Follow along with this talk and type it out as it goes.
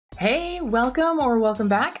Hey, welcome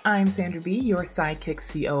back. I'm Sandra B., your sidekick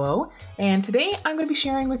COO, and today I'm going to be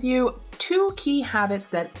sharing with you 2 key habits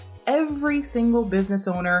that every single business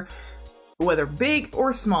owner, whether big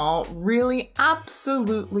or small, really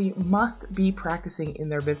absolutely must be practicing in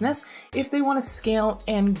their business if they want to scale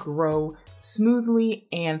and grow smoothly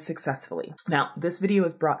and successfully. Now, this video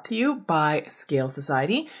is brought to you by Scale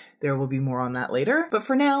Society. There will be more on that later, but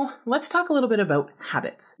for now, let's talk a little bit about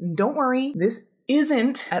habits. Don't worry, this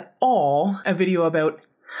isn't at all a video about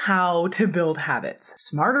how to build habits.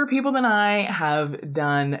 Smarter people than I have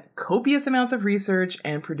done copious amounts of research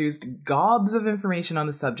and produced gobs of information on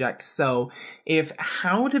the subject. So if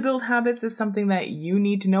how to build habits is something that you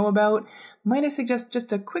need to know about, might I suggest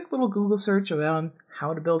just a quick little Google search around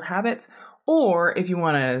how to build habits? Or if you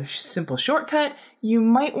want a simple shortcut, you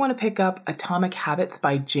might want to pick up Atomic Habits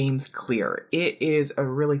by James Clear. It is a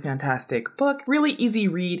really fantastic book, really easy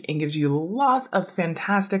read, and gives you lots of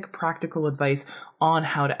fantastic practical advice on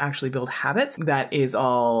how to actually build habits. That is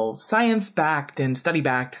all science-backed and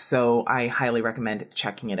study-backed, so I highly recommend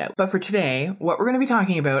checking it out. But for today, what we're going to be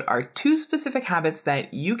talking about are 2 specific habits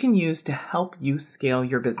that you can use to help you scale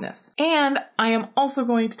your business. And I am also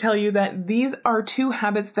going to tell you that these are 2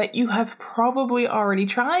 habits that you have probably already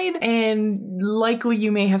tried and likely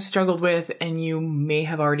you may have struggled with, and you may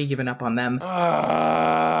have already given up on them.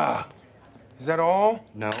 Is that all?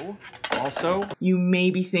 No. Also, you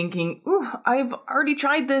may be thinking, ooh, I've already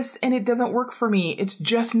tried this and it doesn't work for me. It's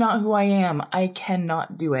just not who I am. I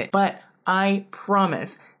cannot do it. But I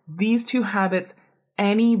promise these 2 habits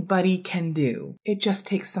anybody can do. It just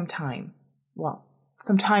takes some time. Well,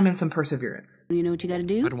 some time and some perseverance. You know what you gotta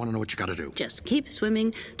do? I don't want to know what you gotta do. Just keep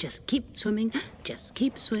swimming, just keep swimming, just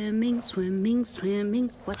keep swimming, swimming, swimming.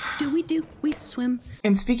 What do? We swim.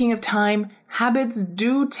 And speaking of time, habits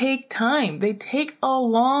do take time. They take a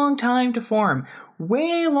long time to form.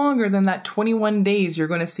 Way longer than that 21 days you're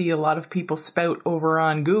going to see a lot of people spout over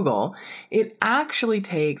on Google. It actually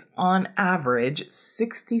takes, on average,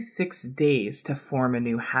 66 days to form a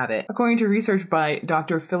new habit. According to research by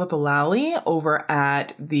Dr. Philippa Lally over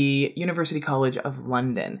at the University College of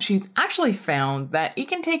London, she's actually found that it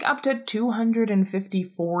can take up to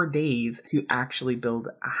 254 days to actually build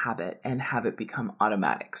a habit and have it become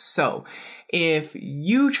automatic. So if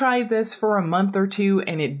you tried this for a month or 2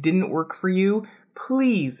 and it didn't work for you,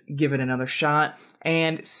 please give it another shot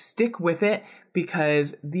and stick with it,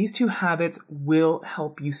 because these 2 habits will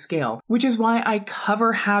help you scale, which is why I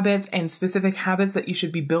cover habits and specific habits that you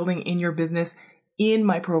should be building in your business in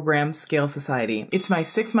my program, Scale Society. It's my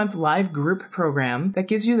 6-month live group program that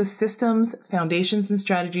gives you the systems, foundations, and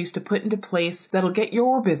strategies to put into place that'll get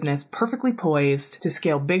your business perfectly poised to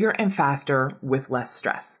scale bigger and faster with less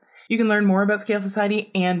stress. You can learn more about Scale Society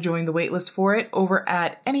and join the waitlist for it over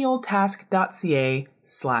at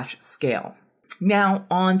anyoldtask.ca/scale. Now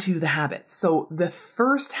on to the habits. So the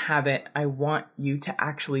first habit I want you to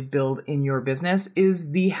actually build in your business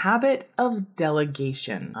is the habit of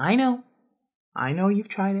delegation. I know you've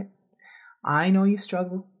tried it. I know you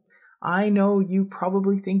struggle. I know you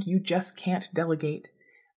probably think you just can't delegate.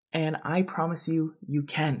 And I promise you, you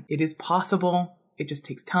can. It is possible. It just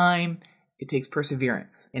takes time. It takes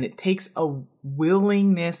perseverance, and it takes a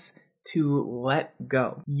willingness to let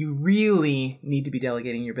go. You really need to be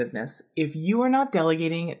delegating your business. If you are not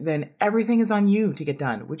delegating, then everything is on you to get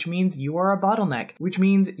done, which means you are a bottleneck, which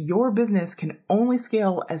means your business can only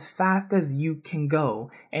scale as fast as you can go,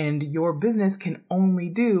 and your business can only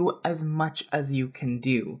do as much as you can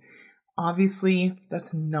do. Obviously,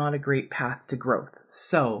 that's not a great path to growth.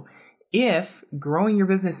 So if growing your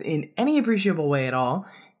business in any appreciable way at all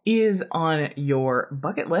is on your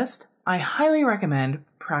bucket list, I highly recommend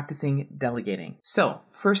practicing delegating. So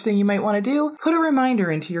first thing you might want to do, put a reminder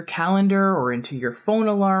into your calendar or into your phone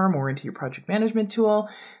alarm or into your project management tool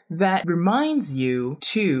that reminds you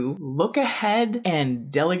to look ahead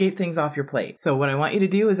and delegate things off your plate. So what I want you to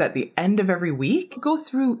do is at the end of every week, go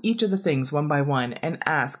through each of the things one by one and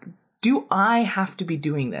ask, do I have to be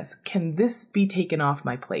doing this? Can this be taken off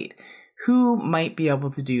my plate? Who might be able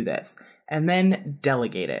to do this? And then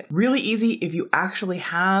delegate it. Really easy if you actually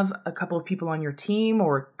have a couple of people on your team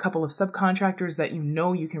or a couple of subcontractors that you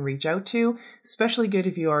know you can reach out to. Especially good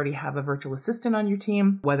if you already have a virtual assistant on your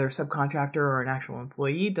team, whether a subcontractor or an actual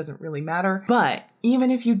employee, doesn't really matter. But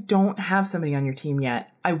even if you don't have somebody on your team yet,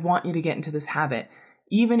 I want you to get into this habit.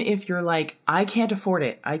 Even if you're like, I can't afford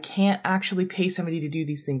it, I can't actually pay somebody to do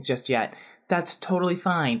these things just yet, that's totally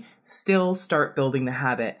fine. Still start building the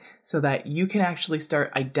habit so that you can actually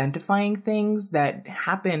start identifying things that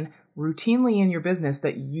happen routinely in your business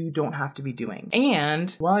that you don't have to be doing.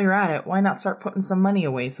 And while you're at it, why not start putting some money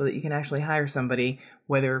away so that you can actually hire somebody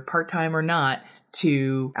whether part-time or not,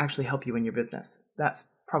 to actually help you in your business. That's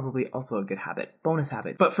probably also a good habit, bonus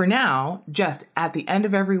habit. But for now, just at the end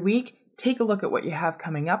of every week, take a look at what you have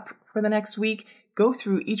coming up for the next week. Go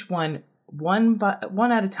through each one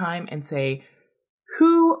at a time and say,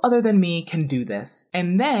 who other than me can do this?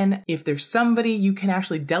 And then if there's somebody you can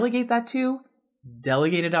actually delegate that to,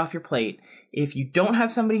 delegate it off your plate. If you don't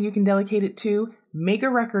have somebody you can delegate it to, make a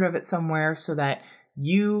record of it somewhere so that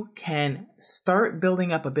you can start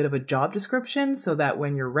building up a bit of a job description so that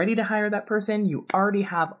when you're ready to hire that person, you already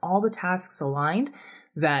have all the tasks aligned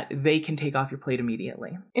that they can take off your plate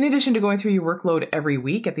immediately. In addition to going through your workload every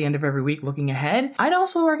week, at the end of every week, looking ahead, I'd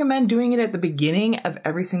also recommend doing it at the beginning of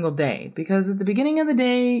every single day, because at the beginning of the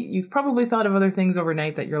day, you've probably thought of other things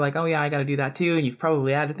overnight that you're like, oh yeah, I got to do that too. And you've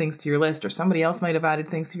probably added things to your list, or somebody else might have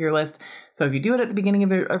added things to your list. So if you do it at the beginning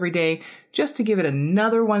of every day, just to give it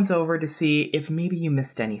another once over to see if maybe you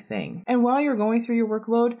missed anything. And while you're going through your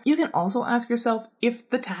workload, you can also ask yourself if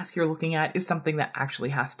the task you're looking at is something that actually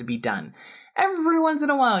has to be done. Every once in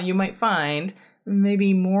a while, you might find,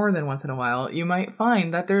 maybe more than once in a while, you might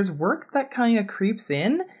find that there's work that kind of creeps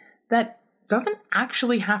in that doesn't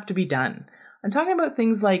actually have to be done. I'm talking about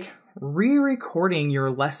things like re-recording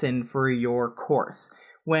your lesson for your course,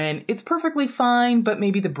 when it's perfectly fine, but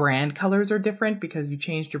maybe the brand colors are different because you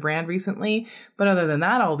changed your brand recently. But other than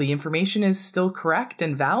that, all the information is still correct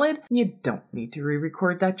and valid. You don't need to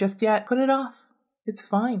re-record that just yet. Put it off. It's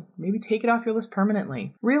fine. Maybe take it off your list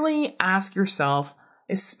permanently. Really ask yourself,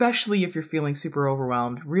 especially if you're feeling super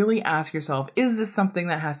overwhelmed, really ask yourself, is this something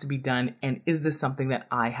that has to be done? And is this something that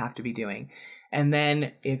I have to be doing? And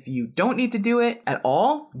then if you don't need to do it at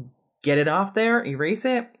all, get it off there, erase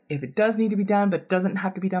it. If it does need to be done, but doesn't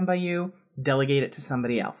have to be done by you, delegate it to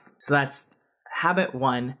somebody else. So that's habit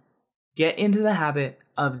 1. Get into the habit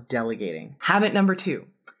of delegating. Habit number 2.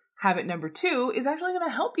 Habit number 2 is actually going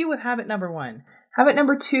to help you with habit number 1. Habit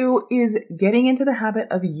number 2 is getting into the habit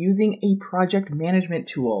of using a project management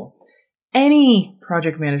tool. Any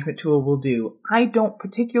project management tool will do. I don't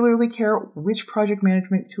particularly care which project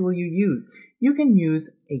management tool you use. You can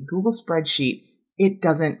use a Google spreadsheet. It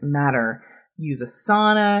doesn't matter. Use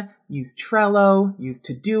Asana, use Trello, use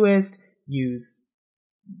Todoist, use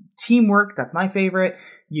Teamwork, that's my favorite.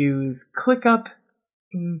 Use ClickUp.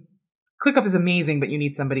 ClickUp is amazing, but you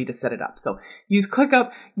need somebody to set it up. So use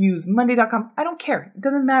ClickUp, use Monday.com. I don't care. It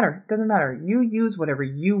doesn't matter. It doesn't matter. You use whatever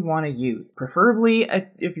you want to use. Preferably,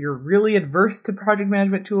 if you're really adverse to project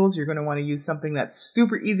management tools, you're going to want to use something that's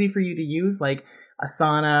super easy for you to use, like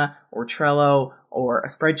Asana or Trello or a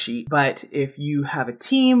spreadsheet. But if you have a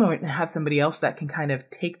team or have somebody else that can kind of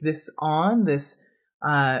take this on,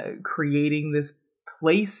 creating this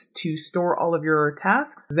place to store all of your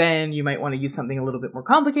tasks, then you might want to use something a little bit more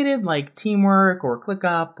complicated like Teamwork or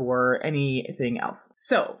ClickUp or anything else.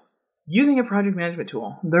 So, using a project management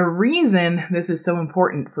tool. The reason this is so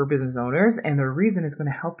important for business owners and the reason it's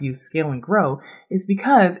going to help you scale and grow is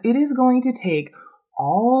because it is going to take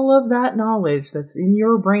all of that knowledge that's in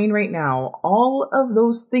your brain right now, all of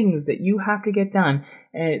those things that you have to get done,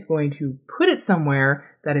 and it's going to put it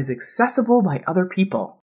somewhere that is accessible by other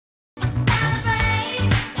people.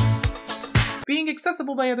 Being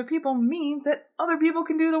accessible by other people means that other people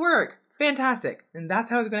can do the work. Fantastic. And that's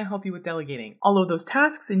how it's going to help you with delegating. All of those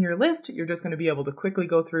tasks in your list, you're just going to be able to quickly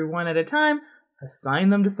go through one at a time, assign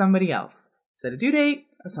them to somebody else. Set a due date,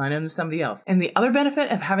 assign them to somebody else. And the other benefit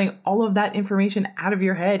of having all of that information out of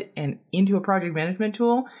your head and into a project management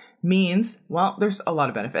tool means, well, there's a lot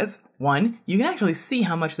of benefits. 1, you can actually see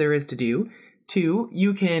how much there is to do. 2,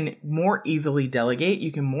 you can more easily delegate.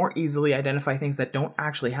 You can more easily identify things that don't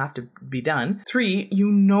actually have to be done. 3, you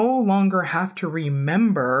no longer have to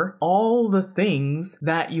remember all the things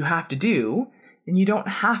that you have to do, and you don't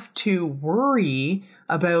have to worry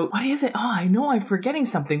about, what is it? Oh, I know I'm forgetting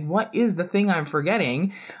something. What is the thing I'm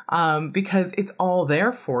forgetting? Because it's all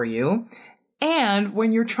there for you. And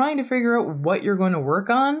when you're trying to figure out what you're going to work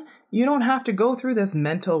on, you don't have to go through this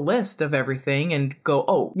mental list of everything and go,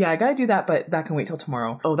 oh, yeah, I got to do that, but that can wait till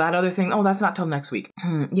tomorrow. Oh, that other thing, oh, that's not till next week.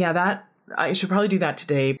 I should probably do that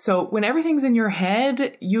today. So when everything's in your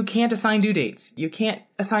head, you can't assign due dates. You can't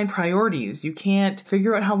assign priorities. You can't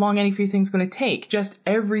figure out how long anything's going to take. Just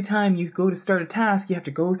every time you go to start a task, you have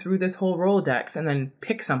to go through this whole Rolodex and then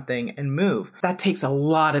pick something and move. That takes a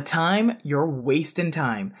lot of time. You're wasting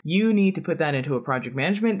time. You need to put that into a project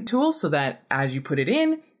management tool so that as you put it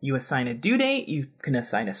in, you assign a due date, you can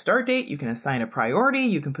assign a start date, you can assign a priority,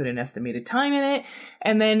 you can put an estimated time in it,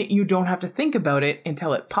 and then you don't have to think about it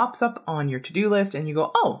until it pops up on your to-do list and you go,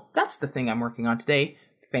 oh, that's the thing I'm working on today.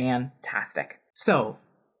 Fantastic. So,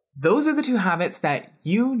 Those are the 2 habits that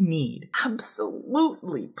you need.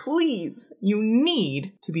 Absolutely, please, you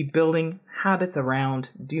need to be building habits around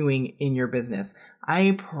doing in your business.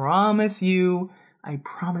 I promise you, I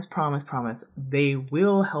promise, they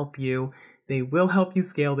will help you. They will help you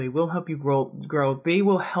scale. They will help you grow. They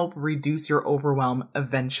will help reduce your overwhelm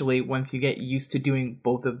eventually once you get used to doing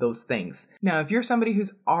both of those things. Now, if you're somebody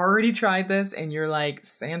who's already tried this and you're like,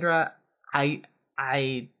 Sandra, I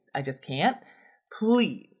just can't,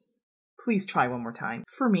 please try one more time.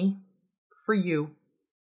 For me, for you,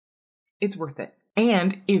 it's worth it.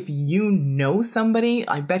 And if you know somebody,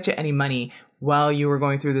 I bet you any money, while you were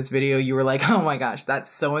going through this video, you were like, oh my gosh,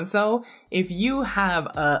 that's so-and-so. If you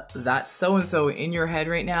have that so-and-so in your head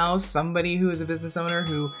right now, somebody who is a business owner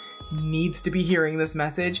who needs to be hearing this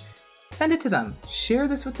message, send it to them. Share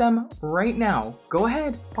this with them right now. Go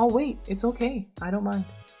ahead. I'll wait. It's okay. I don't mind.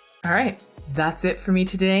 All right. That's it for me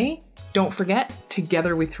today. Don't forget,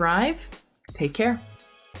 together we thrive. Take care.